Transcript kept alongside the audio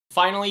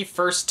Finally,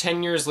 first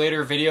 10 years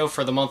later video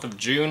for the month of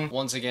June.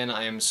 Once again,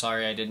 I am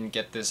sorry I didn't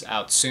get this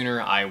out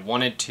sooner. I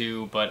wanted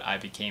to, but I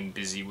became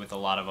busy with a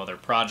lot of other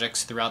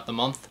projects throughout the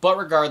month. But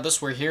regardless,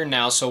 we're here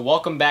now, so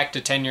welcome back to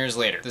 10 Years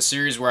Later, the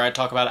series where I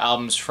talk about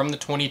albums from the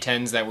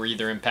 2010s that were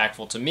either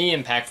impactful to me,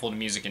 impactful to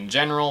music in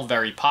general,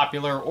 very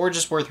popular, or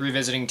just worth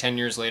revisiting 10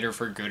 years later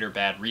for good or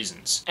bad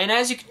reasons. And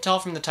as you can tell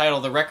from the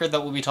title, the record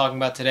that we'll be talking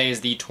about today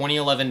is the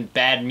 2011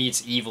 Bad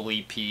Meets Evil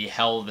EP,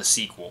 Hell the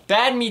Sequel.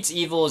 Bad Meets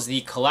Evil is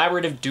the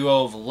collaborative duo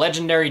of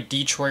legendary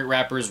Detroit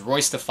rappers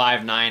Royce the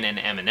 5'9" and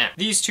Eminem.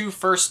 These two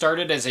first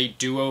started as a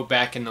duo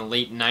back in the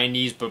late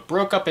 90s, but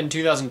broke up in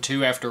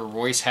 2002 after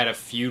Royce had a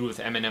feud with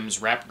Eminem's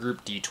rap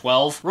group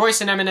D12. Royce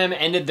and Eminem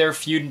ended their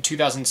feud in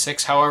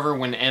 2006, however,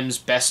 when M's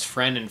best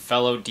friend and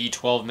fellow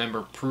D12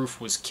 member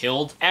Proof was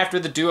killed. After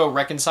the duo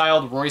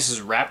reconciled, Royce's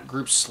rap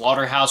group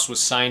Slaughterhouse was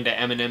signed to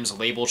Eminem's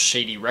label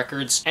Shady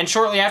Records, and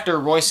shortly after,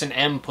 Royce and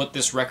M put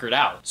this record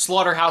out.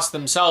 Slaughterhouse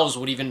themselves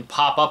would even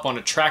pop up on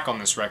a track on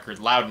this record,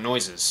 Loud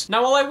Noises.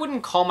 Now, while I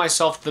wouldn't call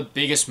myself the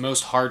biggest,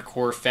 most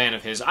hardcore fan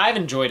of his, I've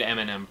enjoyed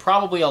Eminem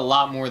probably a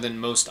lot more than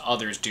most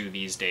others do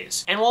these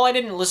days. And while I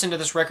didn't listen to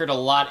this record a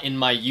lot in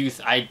my youth,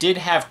 I did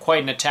have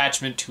quite an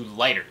attachment to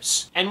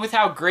Lighters. And with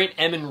how great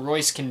Em and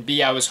Royce can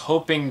be, I was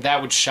hoping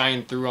that would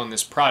shine through on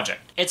this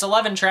project. It's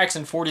 11 tracks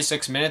in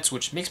 46 minutes,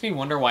 which makes me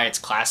wonder why it's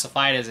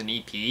classified as an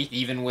EP,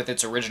 even with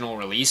its original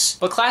release.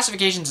 But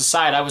classifications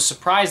aside, I was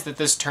surprised that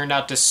this turned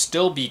out to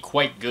still be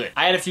quite good.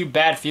 I had a few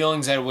bad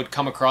feelings that it would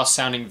come across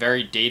sounding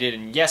very dated,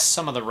 and yes,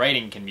 some of the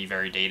writing can be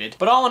very dated,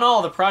 but all in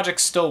all, the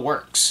project still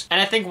works.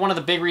 And I think one of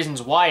the big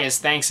reasons why is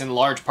thanks in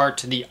large part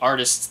to the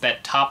artists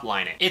that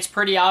top-line it. It's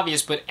pretty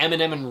obvious, but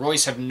Eminem and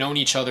Royce have known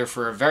each other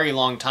for a very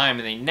long time,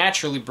 and they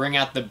naturally bring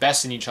out the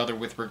best in each other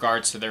with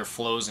regards to their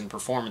flows and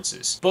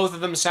performances. Both of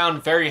them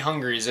sound very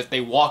hungry, as if they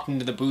walked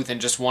into the booth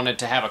and just wanted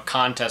to have a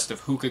contest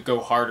of who could go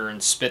harder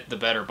and spit the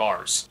better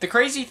bars. The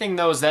crazy thing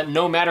though is that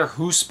no matter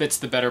who spits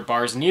the better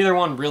bars, neither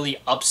one really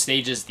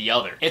upstages the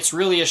other. It's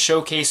really a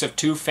showcase of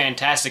two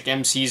fantastic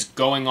MCs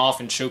going off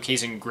and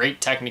showcasing great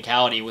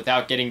technicality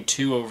without getting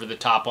too over the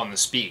top on the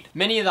speed.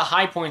 Many of the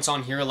high points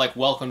on here, like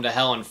Welcome to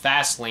Hell and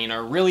Fastlane,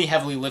 are really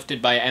heavily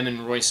lifted by Em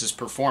and Royce's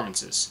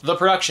performances. The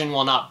production,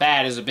 while not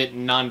bad, is a bit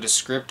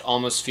nondescript,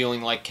 almost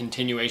feeling like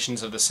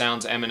continuations of the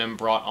sounds Eminem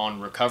brought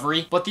on Recovery,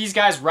 but these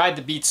guys ride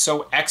the beats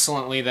so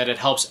excellently that it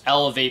helps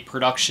elevate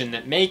production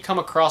that may come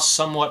across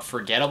somewhat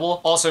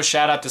forgettable. Also,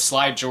 shout out to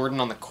Sly Jordan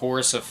on the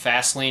chorus of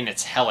Fastlane,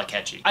 it's hella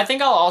catchy. I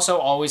think I'll also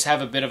always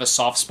have a bit of a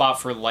soft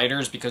spot for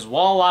Lighters, because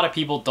while a lot of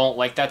people don't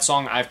like that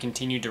song, I've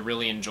continued to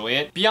really enjoy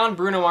it. Beyond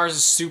Bruno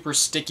Mars's super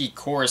sticky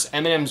chorus,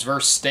 Eminem's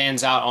verse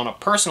stands out on a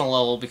personal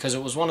level because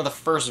it was one of the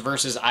first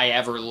verses I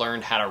ever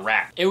learned how to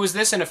rap. It was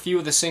this and a few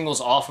of the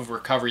singles off of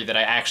Recovery that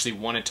I actually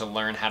wanted to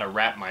learn how to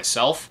rap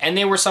myself, and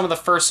they were some of the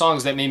first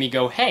songs that made me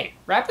go, hey,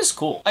 rap is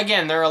cool.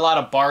 Again, there are a lot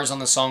of bars on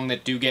the song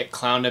that do get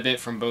clowned a bit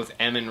from both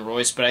Em and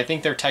Royce, but I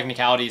think their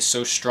technicality is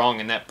so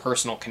strong and that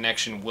personal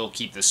connection will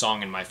keep the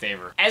song in my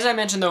favor. As I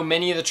mentioned though,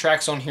 many of the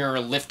tracks on here are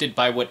lifted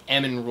by what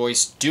Em and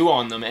Royce do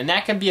on them, and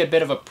that can be a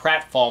bit of a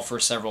pratfall for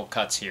several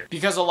cuts here.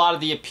 Because a lot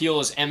of the appeal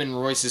is Em and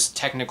Royce's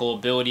technical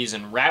abilities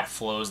and rap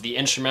flows, the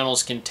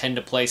instrumentals can tend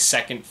to play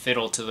second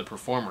fiddle to the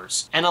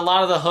performers. And a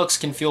lot of the hooks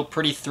can feel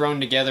pretty thrown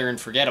together and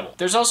forgettable.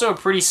 There's also a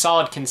pretty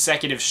solid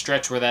consecutive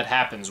stretch where that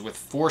happens, with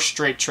 4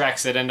 straight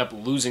tracks that end up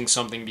losing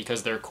something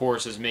because their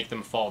choruses make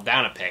them fall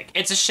down a peg.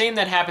 It's a shame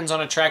that happens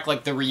on a track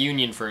like The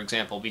Reunion, for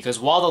example, because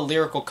while the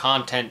lyrical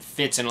content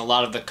fits in a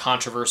lot of the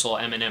controversial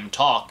Eminem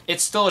talk,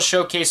 it's still a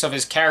showcase of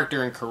his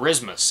character and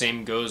charisma,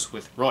 same goes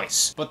with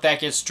Royce. But that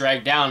gets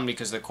dragged down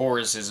because the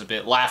chorus is a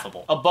bit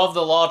laughable. Above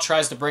the Law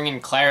tries to bring in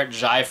Claret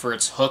Jai for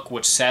its hook,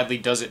 which sadly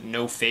does it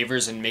no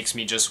favors and makes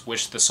me just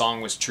wish the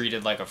song was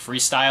treated like a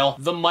freestyle.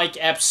 The Mike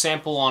Epps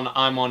sample on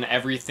I'm on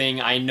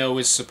Everything I know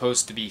is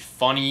supposed to be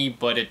funny,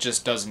 but it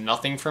just does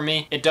nothing for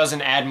me. It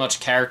doesn't add much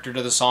character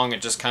to the song,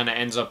 it just kind of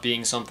ends up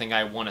being something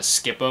I want to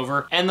skip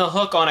over. And the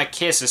hook on A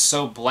Kiss is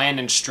so bland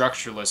and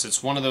structureless,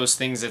 it's one of those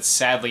things that's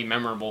sadly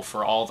memorable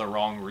for all the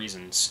wrong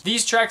reasons.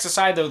 These tracks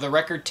aside though, the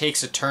record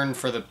takes a turn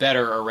for the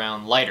better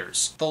around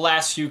Lighters. The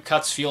last few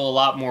cuts feel a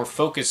lot more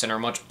focused and are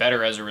much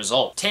better as a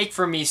result. Take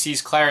From Me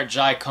sees Claret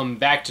Jai come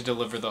back to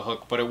deliver the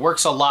hook, but it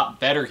works a lot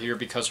better here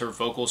because her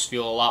vocals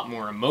feel a lot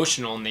more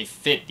emotional and they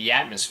fit the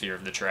atmosphere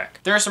of the track.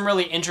 There are some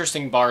really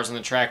interesting bars in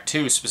the track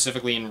too,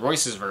 specifically in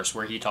Royce's verse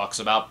where he talks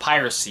about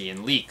piracy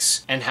and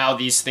leaks, and how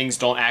these things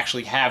don't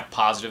actually have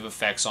positive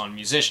effects on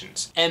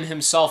musicians. M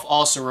himself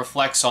also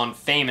reflects on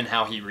fame and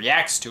how he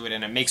reacts to it,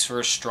 and it makes for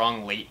a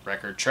strong late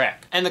record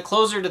track. And the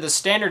closer to the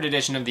standard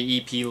edition of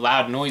the EP,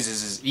 Loud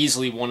Noises, is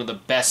easily one of the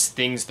best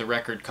things the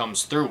record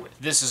comes through with.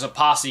 This is a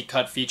posse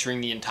cut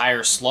featuring the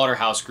entire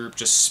Slaughterhouse group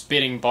just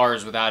spitting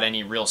bars without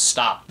any real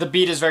stop. The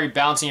beat is very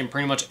bouncy and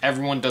pretty much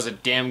everyone does a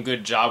damn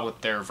good job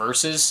with their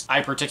verses.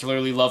 I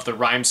particularly love the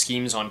rhyme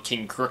schemes on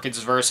King Crooked's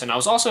verse, verse, and I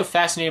was also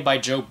fascinated by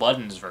Joe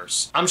Budden's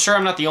verse. I'm sure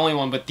I'm not the only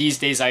one, but these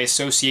days I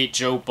associate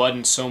Joe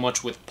Budden so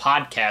much with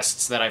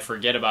podcasts that I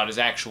forget about his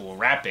actual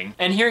rapping,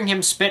 and hearing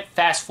him spit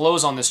fast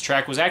flows on this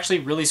track was actually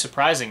really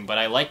surprising, but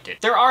I liked it.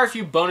 There are a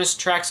few bonus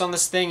tracks on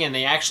this thing, and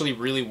they actually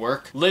really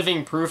work.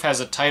 Living Proof has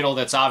a title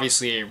that's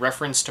obviously a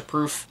reference to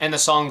Proof, and the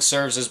song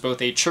serves as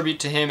both a tribute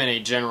to him and a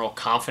general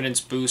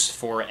confidence boost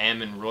for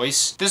Em and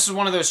Royce. This is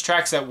one of those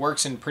tracks that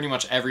works in pretty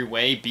much every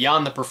way.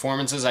 Beyond the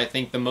performances, I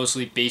think the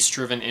mostly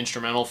bass-driven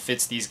instrumental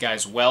fits these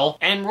guys well,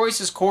 and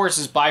Royce's chorus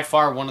is by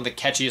far one of the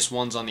catchiest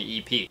ones on the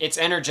EP. It's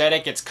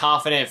energetic, it's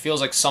confident, it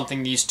feels like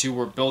something these two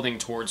were building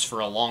towards for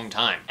a long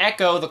time.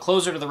 Echo, the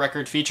closer to the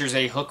record, features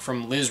a hook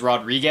from Liz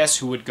Rodriguez,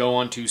 who would go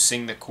on to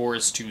sing the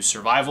chorus to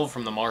Survival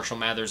from the Marshall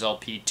Mathers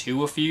LP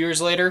 2 a few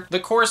years later. The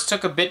chorus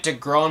took a bit to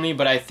grow on me,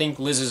 but I think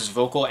Liz's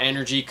vocal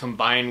energy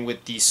combined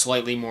with the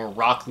slightly more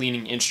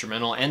rock-leaning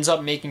instrumental ends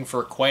up making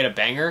for quite a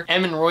banger.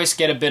 Em and Royce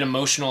get a bit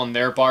emotional in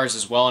their bars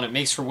as well, and it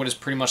makes for what is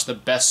pretty much the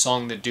best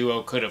song the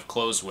duo could have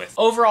closed with.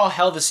 Overall,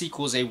 Hell the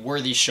Sequel is a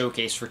worthy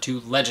showcase for two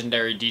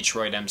legendary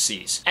Detroit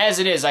MCs. As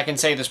it is, I can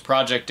say this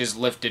project is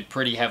lifted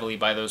pretty heavily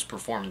by those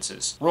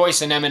performances.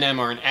 Royce and Eminem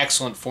are in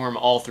excellent form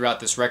all throughout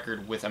this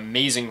record with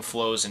amazing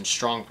flows and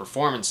strong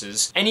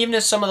performances, and even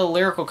if some of the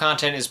lyrical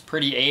content is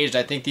pretty aged,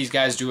 I think these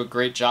guys do a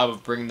great job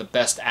of bringing the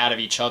best out of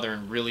each other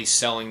and really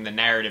selling the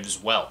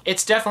narratives well.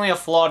 It's definitely a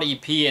flawed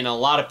EP, and a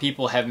lot of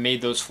people have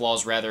made those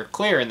flaws rather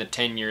clear in the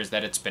 10 years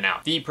that it's been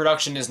out. The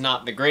production is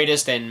not the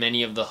greatest, and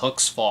many of the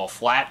hooks fall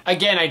flat.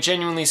 Again, I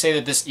genuinely say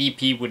that this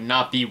EP would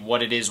not be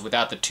what it is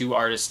without the two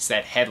artists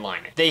that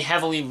headline it. They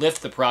heavily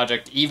lift the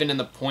project, even in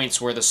the points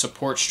where the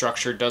support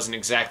structure doesn't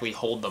exactly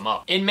hold them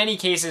up. In many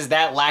cases,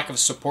 that lack of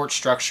support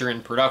structure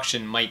in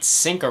production might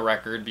sink a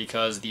record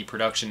because the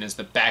production is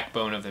the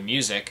backbone of the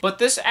music, but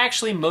this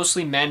actually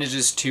mostly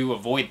manages to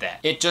avoid that.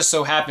 It just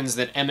so happens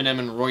that Eminem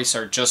and Royce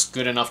are just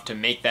good enough to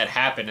make that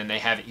happen, and they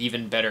have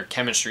even better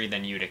chemistry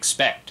than you'd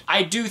expect.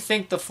 I do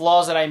think the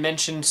flaws that I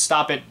mentioned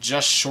stop it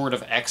just short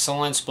of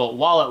excellence, but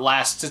while it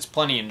lasts, it's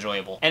plenty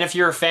enjoyable. And if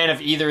you're a fan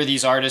of either of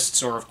these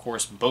artists, or of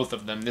course both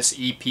of them, this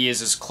EP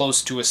is as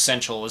close to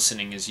essential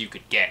listening as you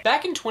could get.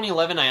 Back in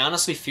 2011, I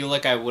honestly feel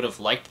like I would have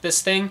liked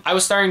this thing. I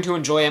was starting to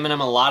enjoy Eminem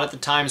a lot at the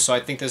time, so I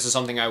think this is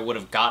something I would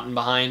have gotten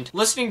behind.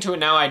 Listening to it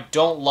now, I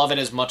don't love it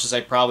as much as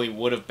I probably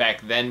would have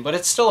back then, but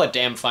it's still a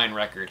damn fine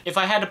record. If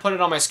I had to put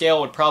it on my scale,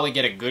 it would probably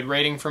get a good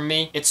rating from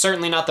me. It's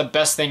certainly not the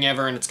best thing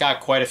ever, and it's got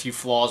quite a few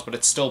flaws, but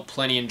it's still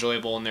plenty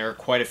enjoyable, and there are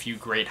quite a few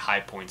great high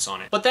points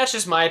on it. But that's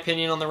just my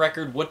opinion on the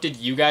record. What did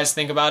you guys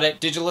think about it?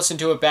 Did you listen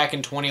to it back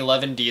in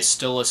 2011? Do you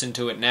still listen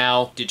to it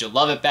now? Did you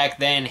love it back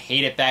then,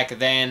 hate it back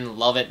then,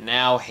 love it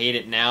now, hate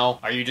it now?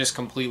 Are you just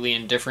completely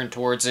indifferent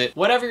towards it?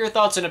 Whatever your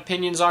thoughts and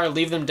opinions are,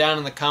 leave them down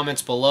in the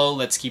comments below.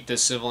 Let's keep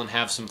this civil and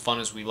have some fun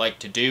as we like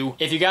to do.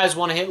 If you guys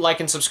want to hit like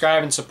and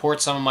subscribe and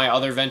support some of my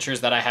other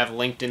ventures that I have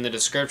linked in the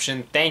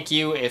description, thank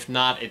you. If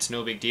not, it's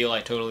no big deal.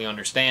 I totally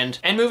understand.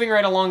 And moving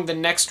right along, the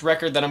next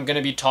record that I'm going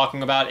to be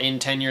talking about in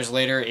 10 years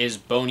later is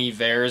Bon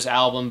Iver's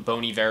album,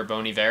 Bon Iver,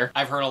 Bon Iver.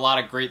 I've heard a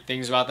lot of great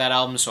things about that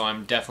album, so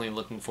I'm definitely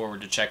looking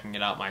forward to checking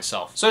it out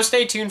myself. So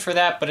stay tuned for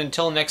that, but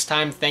until next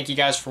time, thank you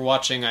guys for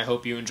watching. I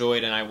hope you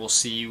enjoyed, and I will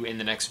see you in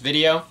the next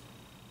video.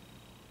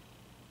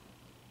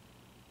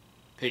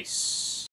 Peace.